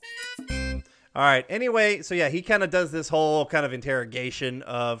 All right. Anyway, so yeah, he kind of does this whole kind of interrogation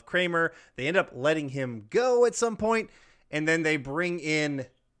of Kramer. They end up letting him go at some point, and then they bring in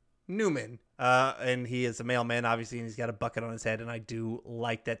Newman, and he is a mailman, obviously, and he's got a bucket on his head. And I do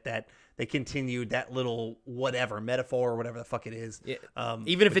like that they continued that little whatever metaphor or whatever the fuck it is. Yeah.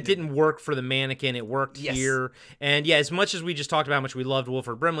 Even if it didn't work for the mannequin, it worked here. And yeah, as much as we just talked about how much we loved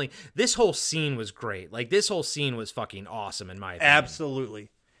Wilford Brimley, this whole scene was great. Like, this whole scene was fucking awesome in my opinion.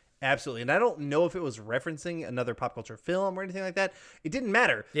 Absolutely. And I don't know if it was referencing another pop culture film or anything like that. It didn't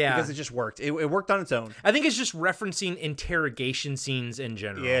matter. Yeah. Because it just worked. It worked on its own. I think it's just referencing interrogation scenes in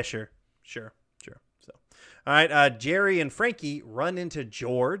general. Yeah, sure. So, all right, Jerry and Frankie run into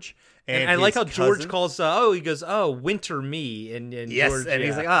George. And I like how George calls, he goes, winter me. And yes, George, and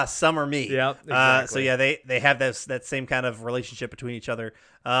he's like, summer me. Yep, exactly. So yeah, they have that same kind of relationship between each other.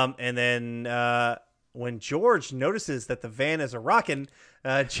 And then when George notices that the van is a-rockin',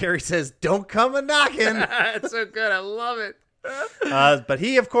 Jerry says, "Don't come a-knockin'." It's so good. I love it. But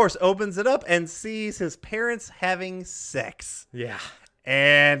he, of course, opens it up and sees his parents having sex. Yeah.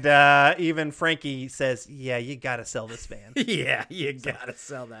 And even Frankie says, yeah, you got to sell this van. Yeah, you got to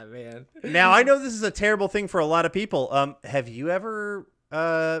sell that van. Now, I know this is a terrible thing for a lot of people. Have you ever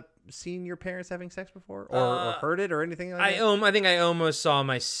seen your parents having sex before or heard it or anything like that? I think I almost saw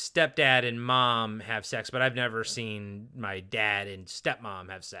my stepdad and mom have sex, but I've never seen my dad and stepmom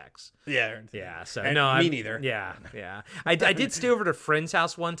have sex. Yeah. So me neither. Yeah. I did stay over to a friend's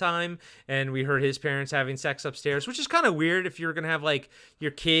house one time, and we heard his parents having sex upstairs, which is kind of weird if you're gonna have like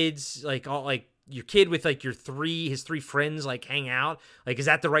your kids like all like your kid with like his three friends like hang out. Like, is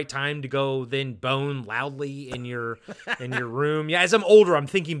that the right time to go then bone loudly in your room? Yeah, as I'm older, I'm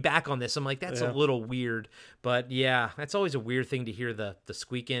thinking back on this. I'm like, that's a little weird. But yeah, that's always a weird thing to hear the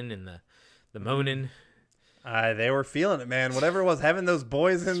squeaking and the moaning. They were feeling it, man. Whatever it was, having those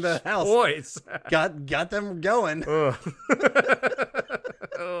boys in the house got them going. And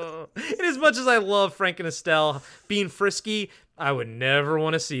as much as I love Frank and Estelle being frisky, I would never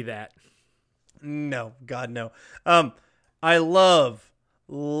want to see that. No, God, no. I love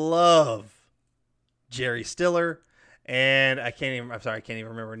Jerry Stiller, and I can't even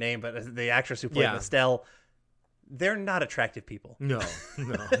remember her name, but the actress who played Estelle. They're not attractive people. No.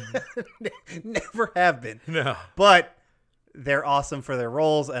 Never have been. No. But they're awesome for their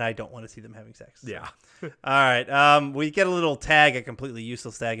roles, and I don't want to see them having sex. Yeah. All right. We get a little tag, a completely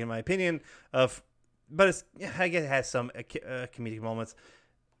useless tag, in my opinion, but I guess it has some comedic moments.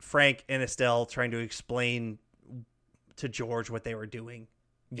 Frank and Estelle trying to explain to George what they were doing.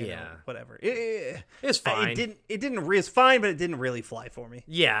 You know, whatever. It's fine. It's fine, but it didn't really fly for me.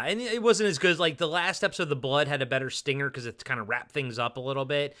 Yeah, and it wasn't as good. Like the last episode of The Blood had a better stinger because it kind of wrapped things up a little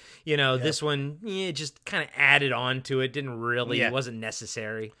bit. You know, this one, just kind of added on to it. Didn't really, it wasn't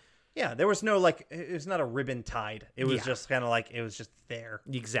necessary. Yeah, there was no, it was not a ribbon tied. It was just kind of like, it was just there.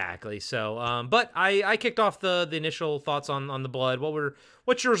 Exactly. So, but I kicked off the initial thoughts on The Blood.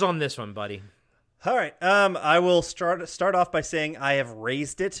 What's yours on this one, buddy? All right. I will start off by saying I have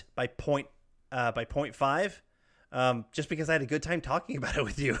raised it by 0.5, just because I had a good time talking about it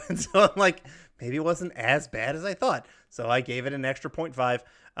with you, and so I'm like, maybe it wasn't as bad as I thought. So I gave it an extra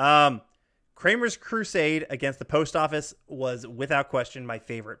 0.5. Kramer's crusade against the post office was without question my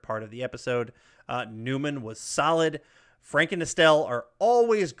favorite part of the episode. Newman was solid. Frank and Estelle are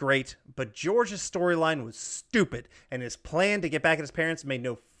always great, but George's storyline was stupid, and his plan to get back at his parents made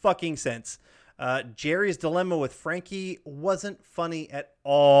no fucking sense. Jerry's dilemma with Frankie wasn't funny at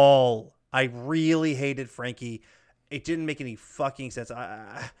all. I really hated Frankie. It didn't make any fucking sense.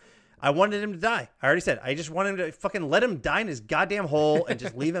 I wanted him to die. I already said, I just wanted him to fucking let him die in his goddamn hole and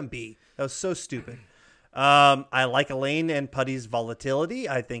just leave him be. That was so stupid. I like Elaine and Putty's volatility.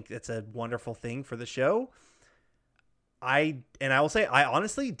 I think it's a wonderful thing for the show. I will say, I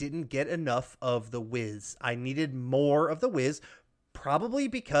honestly didn't get enough of the Wiz. I needed more of the Wiz. Probably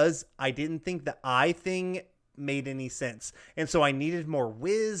because I didn't think the eye thing made any sense. And so I needed more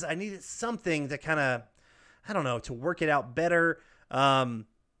Wiz. I needed something to kind of, I don't know, to work it out better. And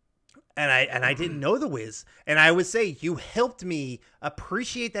I didn't know the Wiz. And I would say you helped me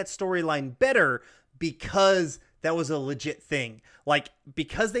appreciate that storyline better because that was a legit thing. Like,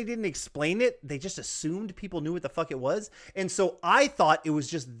 because they didn't explain it, they just assumed people knew what the fuck it was. And so I thought it was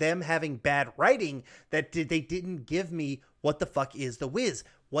just them having bad writing that they didn't give me what the fuck is the Wiz?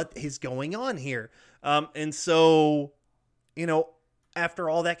 What is going on here? And so, after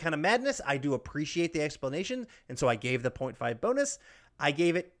all that kind of madness, I do appreciate the explanation. And so I gave the 0.5 bonus. I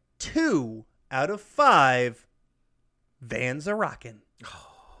gave it 2 out of 5 Vans a Rockin'.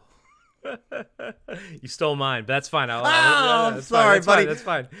 You stole mine, but that's fine. I'm sorry, buddy. That's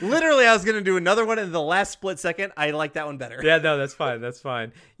fine. Literally, I was going to do another one in the last split second. I like that one better. Yeah, no, that's fine. That's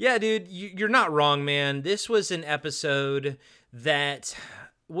fine. Yeah, dude, you're not wrong, man. This was an episode that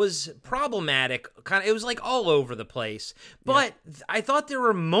was problematic. It was like all over the place. But I thought there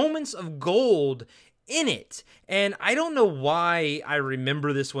were moments of gold in it. And I don't know why I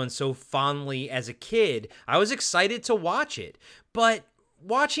remember this one so fondly as a kid. I was excited to watch it. But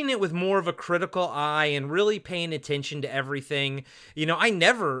watching it with more of a critical eye and really paying attention to everything, I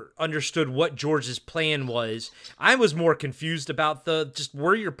never understood what George's plan was. I was more confused about just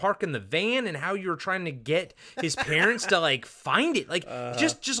where you're parking the van and how you're trying to get his parents to find it.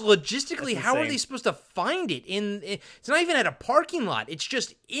 Just logistically, how are they supposed to find it? It's not even at a parking lot. It's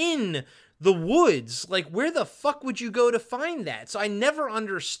just in the woods. Where the fuck would you go to find that? So I never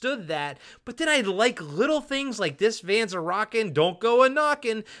understood that. But then I like little things like this Vans a Rockin', don't go a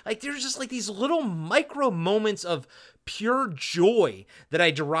knockin'. There's just these little micro moments of pure joy that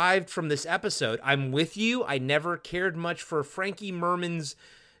I derived from this episode. I'm with you. I never cared much for Frankie Merman's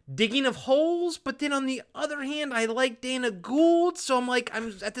digging of holes, but then on the other hand, I like Dana Gould. So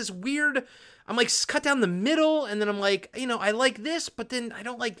I'm at this weird, cut down the middle, and then I'm I like this, but then I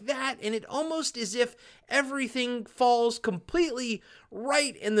don't like that, and it almost as if everything falls completely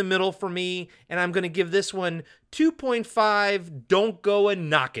right in the middle for me, and I'm going to give this one 2.5 don't go a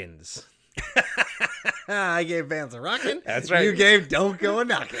knockins. I gave Vans a Rockin'. That's right. You gave don't go a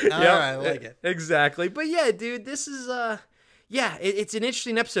knockin'. All right, I like it. Exactly. But yeah, dude, this is it's an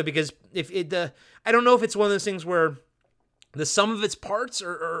interesting episode because I don't know if it's one of those things where the sum of its parts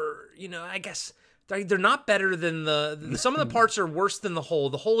are I guess they're not better than the sum of the parts are worse than the whole.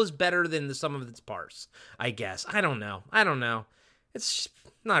 The whole is better than the sum of its parts, I guess. I don't know. It's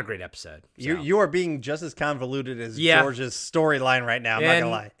not a great episode. So. You are being just as convoluted as George's storyline right now. I'm not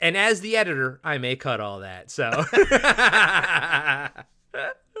gonna lie. And as the editor, I may cut all that. So,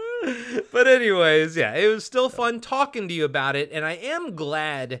 but anyways, yeah, it was still fun talking to you about it, and I am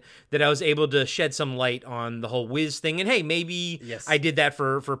glad that I was able to shed some light on the whole Wiz thing. And hey, maybe I did that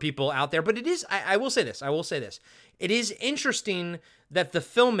for people out there. But it is. I will say this. It is interesting that the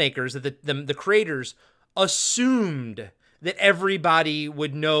filmmakers, that the creators, assumed that everybody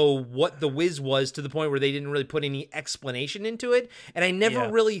would know what the Wiz was to the point where they didn't really put any explanation into it. And I never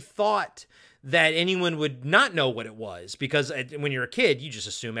really thought that anyone would not know what it was, because when you're a kid, you just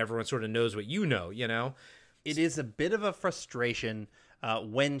assume everyone sort of knows what you know, It is a bit of a frustration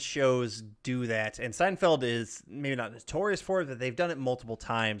when shows do that. And Seinfeld is maybe not notorious for it, but they've done it multiple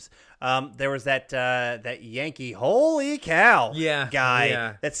times. There was that Yankee, holy cow, guy.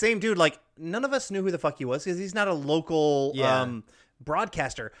 Yeah. That same dude, like, none of us knew who the fuck he was because he's not a local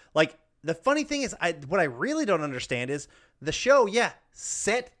broadcaster. Like, the funny thing is, what I really don't understand is the show,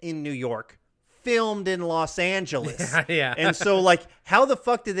 set in New York, filmed in Los Angeles. Yeah. And so, like, how the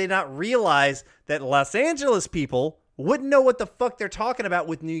fuck did they not realize that Los Angeles people wouldn't know what the fuck they're talking about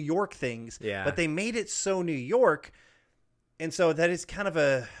with New York things? Yeah. But they made it so New York. And so that is kind of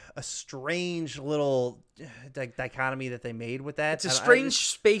a strange little dichotomy that they made with that. It's a strange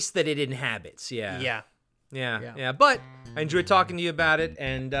space that it inhabits. Yeah. But I enjoyed talking to you about it,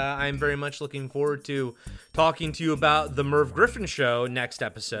 and I'm very much looking forward to talking to you about the Merv Griffin Show next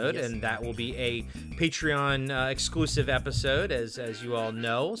episode, and that will be a Patreon exclusive episode, as you all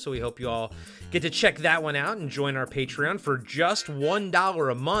know. So we hope you all get to check that one out and join our Patreon. For just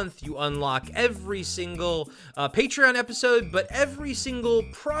 $1 a month, you unlock every single Patreon episode, but every single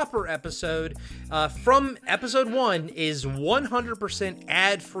proper episode from episode 1 is 100%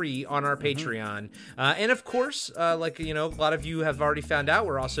 ad-free on our Patreon. And of course, a lot of you have already found out,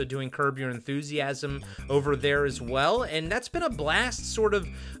 we're also doing Curb Your Enthusiasm over there as well, and that's been a blast sort of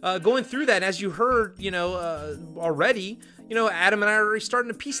going through that. As you heard, already, Adam and I are already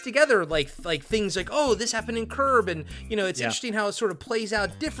starting to piece together like things like, oh, this happened in Curb, and it's interesting how it sort of plays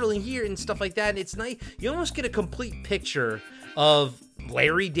out differently here and stuff like that. And it's nice. You almost get a complete picture of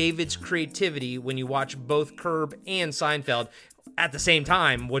Larry David's creativity when you watch both Curb and Seinfeld at the same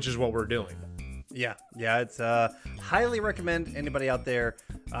time, which is what we're doing. Yeah, it's highly recommend anybody out there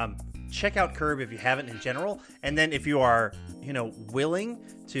check out Curb if you haven't in general, and then if you are willing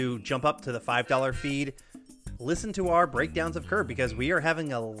to jump up to the $5 feed, listen to our breakdowns of Curb, because we are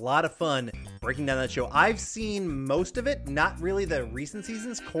having a lot of fun breaking down that show. I've seen most of it, not really the recent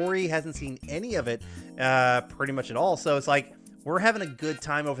seasons. Corey hasn't seen any of it pretty much at all, so it's like we're having a good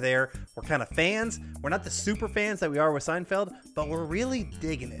time over there. We're kind of fans. We're not the super fans that we are with Seinfeld, but we're really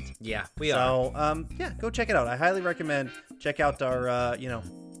digging it. Yeah, we are. So, go check it out. I highly recommend check out our,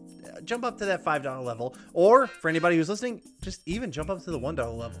 jump up to that $5 level, or for anybody who's listening, just even jump up to the $1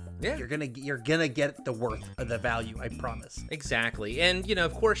 level. Yeah, you're gonna get the worth of the value, I promise. Exactly. And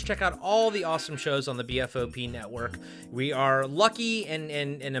of course, check out all the awesome shows on the BFOP network. We are lucky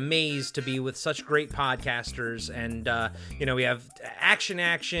and amazed to be with such great podcasters, and we have Action,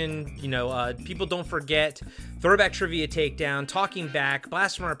 People Don't Forget, Throwback Trivia Takedown, Talking Back,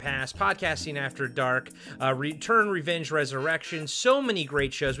 Blast from Our Past, Podcasting After Dark, Return, Revenge, Resurrection. So many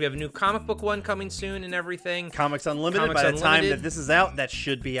great shows. We have a new comic book one coming soon and everything. Comics Unlimited. By the time that this is out, that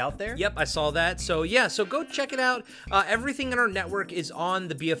should be out there. Yep, I saw that. So so go check it out. Everything in our network is on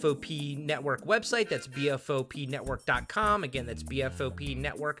the BFOP Network website. That's BFOPnetwork.com. Again, that's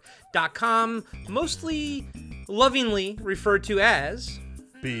BFOPnetwork.com. Mostly lovingly referred to as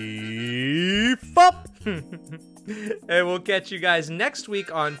Beef Up. And we'll catch you guys next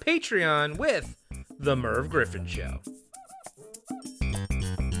week on Patreon with The Merv Griffin Show.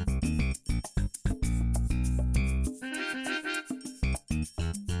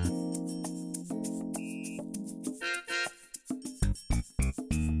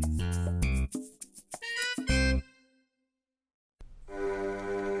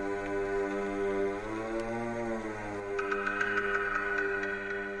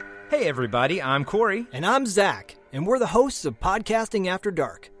 Hey everybody, I'm Corey. And I'm Zach, and we're the hosts of Podcasting After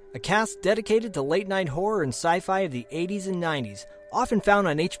Dark, a cast dedicated to late-night horror and sci-fi of the 80s and 90s, often found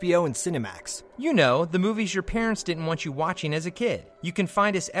on HBO and Cinemax. You know, the movies your parents didn't want you watching as a kid. You can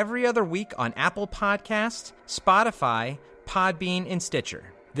find us every other week on Apple Podcasts, Spotify, Podbean, and Stitcher.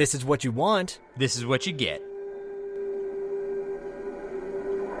 This is what you want. This is what you get.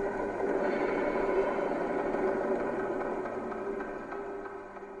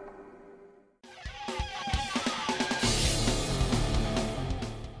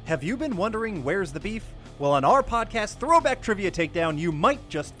 Have you been wondering where's the beef? Well, on our podcast, Throwback Trivia Takedown, you might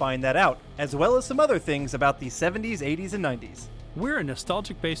just find that out, as well as some other things about the 70s, 80s, and 90s. We're a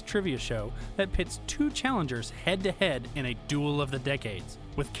nostalgic-based trivia show that pits two challengers head-to-head in a duel of the decades,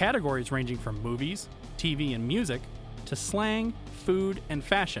 with categories ranging from movies, TV and music, to slang, food, and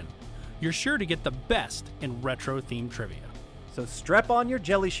fashion. You're sure to get the best in retro-themed trivia. So strap on your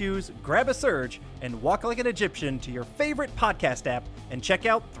jelly shoes, grab a Surge, and walk like an Egyptian to your favorite podcast app and check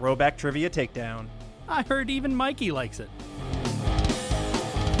out Throwback Trivia Takedown. I heard even Mikey likes it.